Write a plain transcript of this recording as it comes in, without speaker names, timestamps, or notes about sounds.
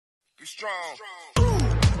strong.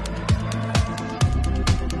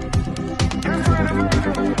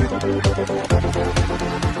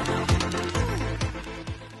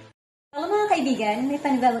 Hello mga kaibigan, may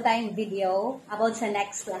panibago tayong video about sa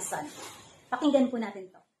next lesson. Pakinggan po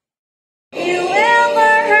natin to. You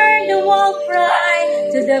ever heard the wolf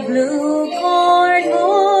cry to the blue-corn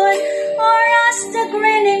moon, or ask the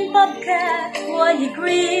grinning bobcat what he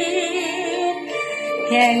grieved?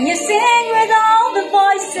 Can you sing with all the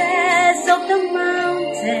voices of the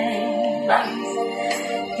mountains?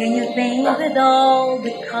 Can you paint with all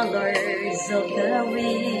the colors of the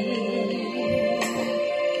wind?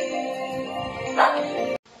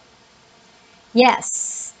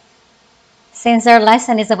 Yes, since our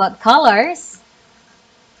lesson is about colors,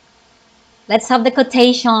 let's have the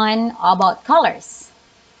quotation about colors.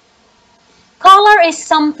 Color is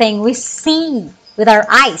something we see with our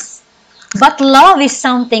eyes, but love is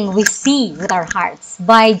something we see with our hearts,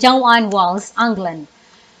 by Joanne Walls Anglin.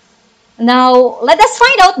 Now, let us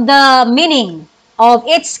find out the meaning of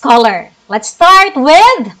each color. Let's start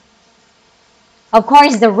with, of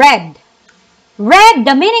course, the red. Red,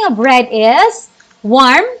 the meaning of red is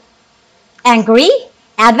warm, angry,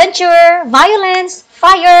 adventure, violence,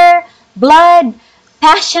 fire, blood,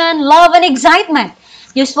 passion, love, and excitement.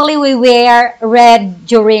 Usually we wear red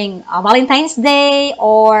during Valentine's Day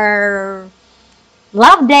or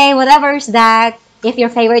Love Day, whatever's that. If your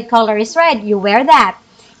favorite color is red, you wear that.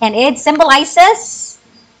 And it symbolizes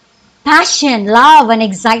passion, love, and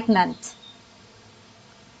excitement.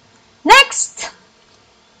 Next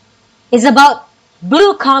is about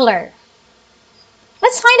blue color.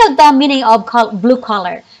 Let's find out the meaning of blue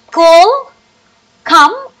color. Cool,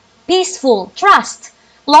 calm, peaceful, trust,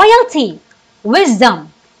 loyalty,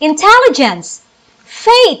 wisdom, intelligence,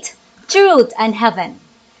 faith, truth, and heaven.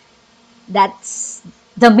 That's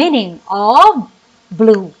the meaning of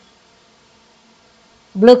blue.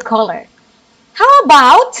 Blue color. How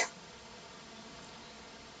about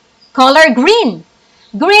color green?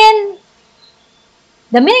 Green,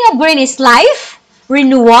 the meaning of green is life,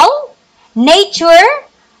 renewal, nature,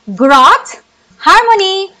 growth,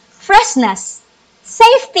 harmony, freshness,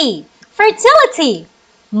 safety, fertility,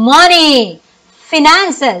 money,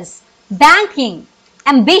 finances, banking,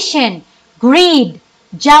 ambition, greed,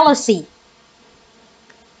 jealousy.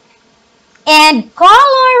 And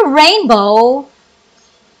color rainbow,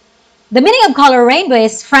 the meaning of color rainbow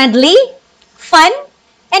is friendly, fun,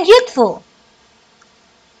 and youthful.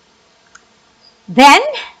 Then,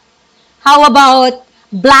 how about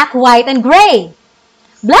black, white, and gray?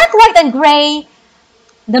 Black, white, and gray,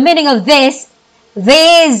 the meaning of these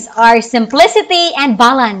are simplicity and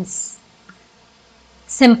balance.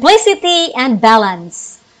 Simplicity and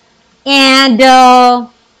balance. And yellow,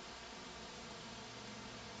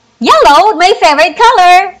 my favorite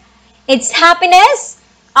color. It's happiness,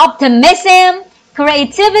 optimism,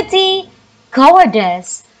 creativity,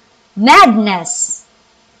 cowardice, madness.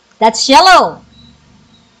 That's yellow.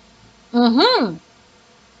 How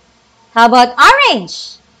about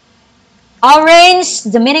orange? Orange,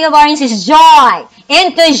 the meaning of orange is joy,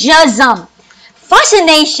 enthusiasm,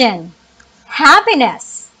 fascination,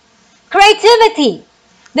 happiness, creativity,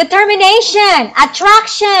 determination,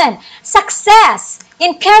 attraction, success,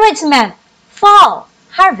 encouragement, fall,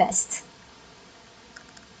 harvest.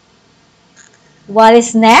 What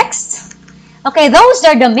is next? Okay, those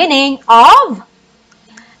are the meaning of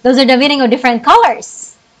different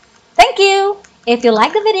colors. Thank you. If you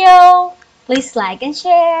like the video, please like and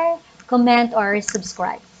share, comment, or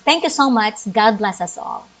subscribe. Thank you so much. God bless us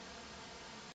all.